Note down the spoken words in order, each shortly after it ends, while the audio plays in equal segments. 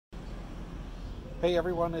Hey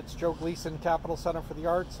everyone, it's Joe Gleason, Capital Center for the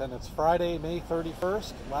Arts, and it's Friday, May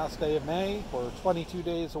 31st, last day of May. We're 22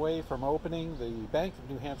 days away from opening the Bank of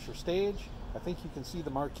New Hampshire stage. I think you can see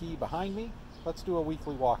the marquee behind me. Let's do a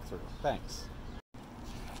weekly walkthrough. Thanks.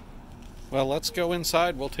 Well, let's go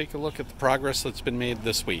inside. We'll take a look at the progress that's been made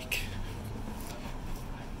this week.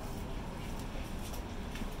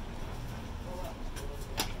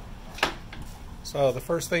 So the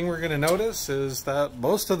first thing we're going to notice is that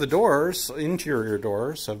most of the doors, interior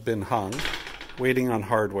doors, have been hung, waiting on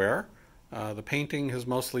hardware. The painting has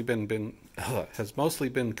mostly been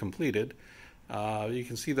completed. You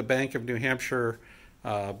can see the Bank of New Hampshire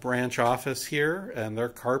branch office here, and their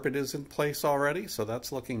carpet is in place already, so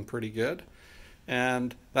that's looking pretty good.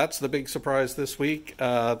 And that's the big surprise this week.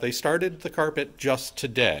 They started the carpet just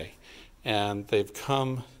today, and they've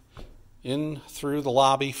come in through the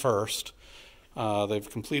lobby first. They've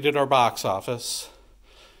completed our box office.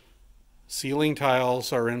 Ceiling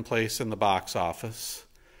tiles are in place in the box office.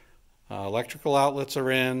 Electrical outlets are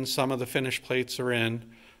in. Some of the finish plates are in.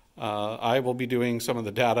 I will be doing some of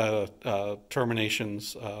the data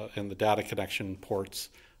terminations and the data connection ports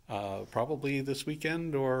probably this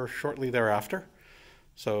weekend or shortly thereafter.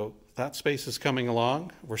 So that space is coming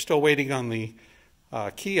along. We're still waiting on the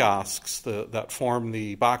kiosks that form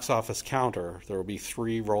the box office counter. There will be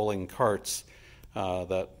 3 rolling carts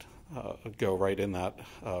that go right in that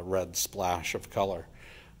red splash of color.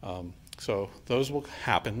 So those will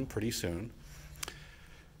happen pretty soon.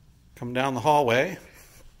 Come down the hallway,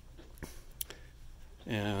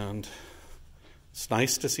 and it's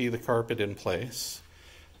nice to see the carpet in place.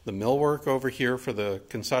 The millwork over here for the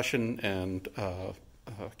concession and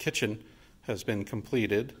kitchen has been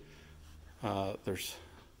completed. There's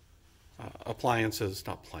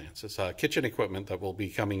kitchen equipment that will be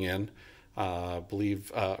coming in, I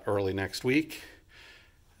believe early next week.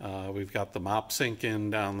 We've got the mop sink in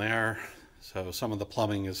down there, so some of the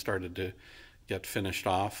plumbing has started to get finished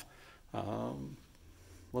off.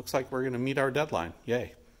 Looks like we're going to meet our deadline.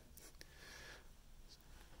 Yay.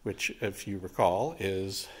 Which, if you recall,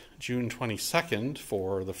 is June 22nd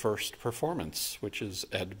for the first performance, which is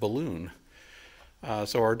Ed Balloon.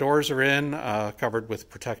 So our doors are in, covered with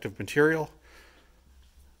protective material.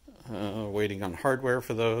 Waiting on hardware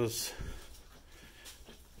for those.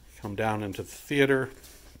 Come down into the theater.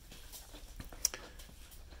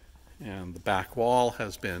 And the back wall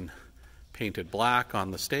has been painted black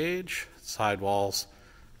on the stage. Side walls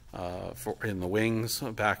in the wings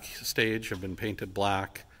backstage have been painted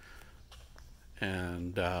black.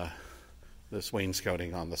 And this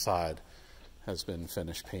wainscoting on the side has been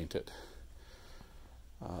finished painted.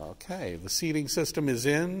 Okay, the seating system is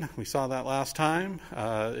in. We saw that last time.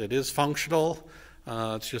 It is functional.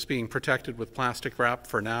 It's just being protected with plastic wrap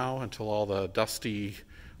for now until all the dusty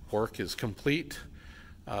work is complete.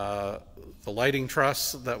 The lighting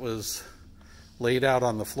truss that was laid out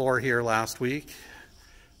on the floor here last week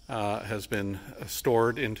has been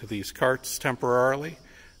stored into these carts temporarily.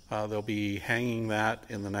 They'll be hanging that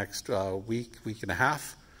in the next week and a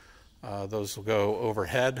half. Those will go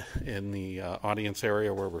overhead in the audience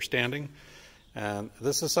area where we're standing. And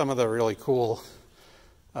this is some of the really cool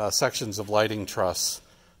sections of lighting truss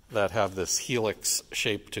that have this helix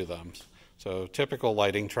shape to them. So typical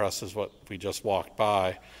lighting truss is what we just walked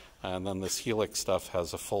by, and then this helix stuff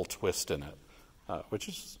has a full twist in it, which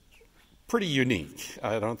is pretty unique.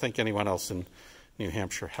 I don't think anyone else in New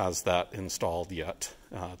Hampshire has that installed yet.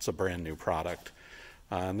 It's a brand new product.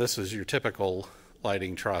 And this is your typical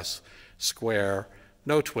lighting truss, square,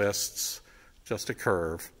 no twists, just a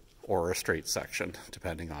curve or a straight section,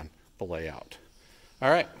 depending on the layout. All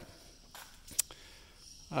right.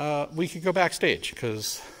 We could go backstage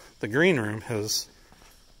because the green room has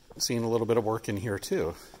seen a little bit of work in here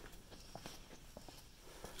too.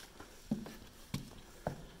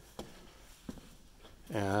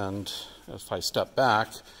 And if I step back,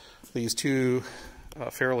 these 2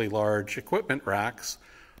 fairly large equipment racks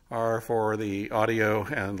are for the audio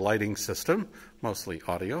and lighting system, mostly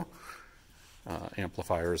audio,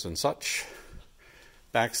 amplifiers and such.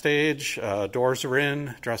 Backstage, doors are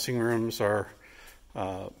in, dressing rooms are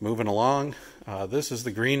moving along. This is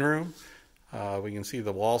the green room. We can see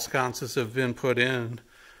the wall sconces have been put in.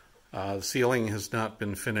 The ceiling has not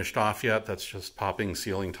been finished off yet. That's just popping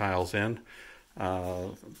ceiling tiles in.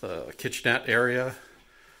 The kitchenette area,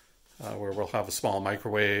 where we'll have a small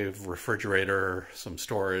microwave, refrigerator, some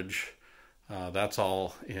storage. That's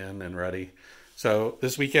all in and ready. So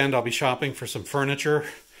this weekend I'll be shopping for some furniture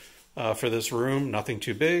for this room. Nothing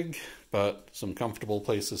too big, but some comfortable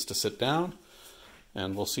places to sit down,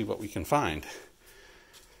 and we'll see what we can find.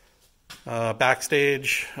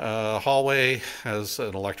 Backstage hallway has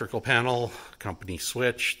an electrical panel, company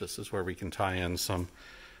switch. This is where we can tie in some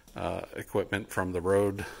equipment from the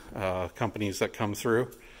road companies that come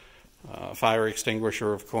through. Fire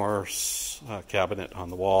extinguisher, of course, cabinet on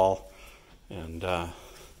the wall, and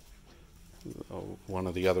one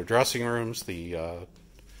of the other dressing rooms. The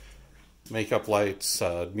makeup lights,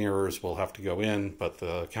 mirrors will have to go in, but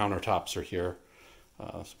the countertops are here,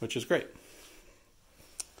 which is great.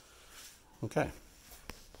 Okay,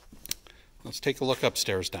 let's take a look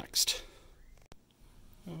upstairs next.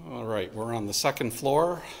 All right, we're on the second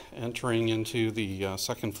floor, entering into the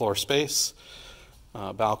second floor space.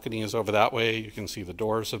 Balcony is over that way. You can see the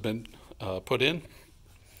doors have been put in.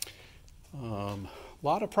 A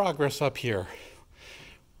lot of progress up here.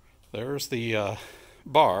 There's the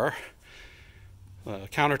bar. The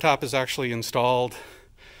countertop is actually installed,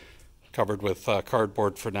 covered with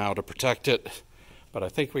cardboard for now to protect it, but I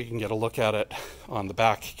think we can get a look at it on the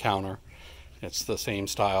back counter. It's the same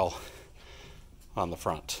style on the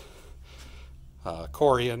front.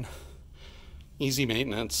 Corian, easy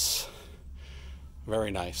maintenance,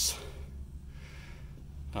 very nice.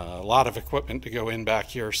 A lot of equipment to go in back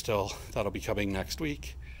here still. That'll be coming next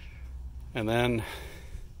week. And then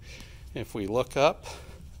if we look up,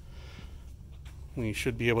 we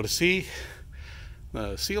should be able to see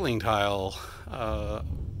the ceiling tile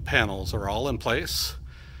panels are all in place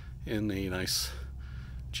in the nice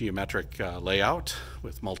geometric layout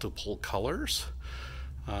with multiple colors.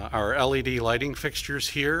 Our LED lighting fixtures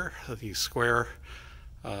here, these square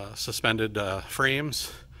suspended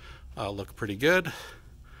frames, look pretty good,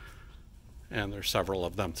 and there's several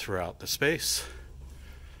of them throughout the space.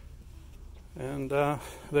 And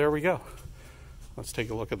there we go. Let's take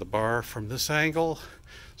a look at the bar from this angle.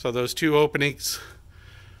 So those two openings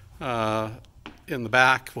in the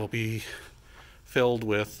back will be filled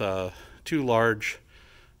with two large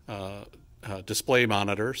display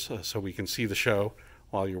monitors, so we can see the show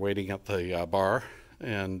while you're waiting at the bar.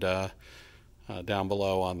 And down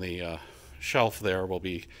below on the shelf there will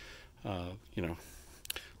be,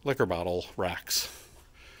 liquor bottle racks.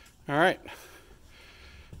 All right.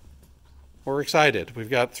 We're excited. We've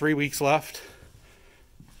got 3 weeks left,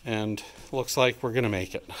 and looks like we're going to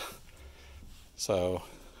make it. So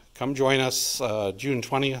come join us June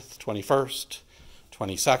 20th, 21st,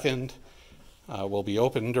 22nd. We'll be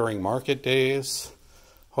open during market days.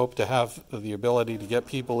 Hope to have the ability to get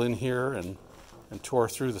people in here and tour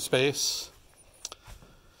through the space.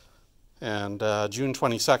 And June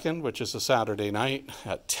 22nd, which is a Saturday night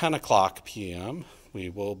at 10 o'clock p.m., we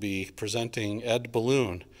will be presenting Ed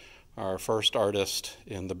Balloon, our first artist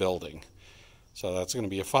in the building. So that's going to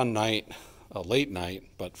be a fun night, a late night,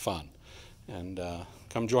 but fun. And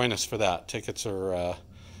come join us for that. Tickets are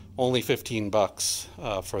only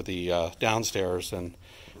 $15 for the downstairs and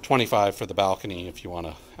 $25 for the balcony if you want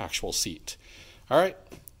an actual seat. All right,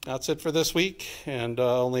 that's it for this week, and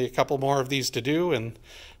only a couple more of these to do, and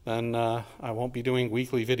then I won't be doing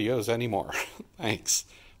weekly videos anymore. Thanks.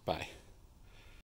 Bye.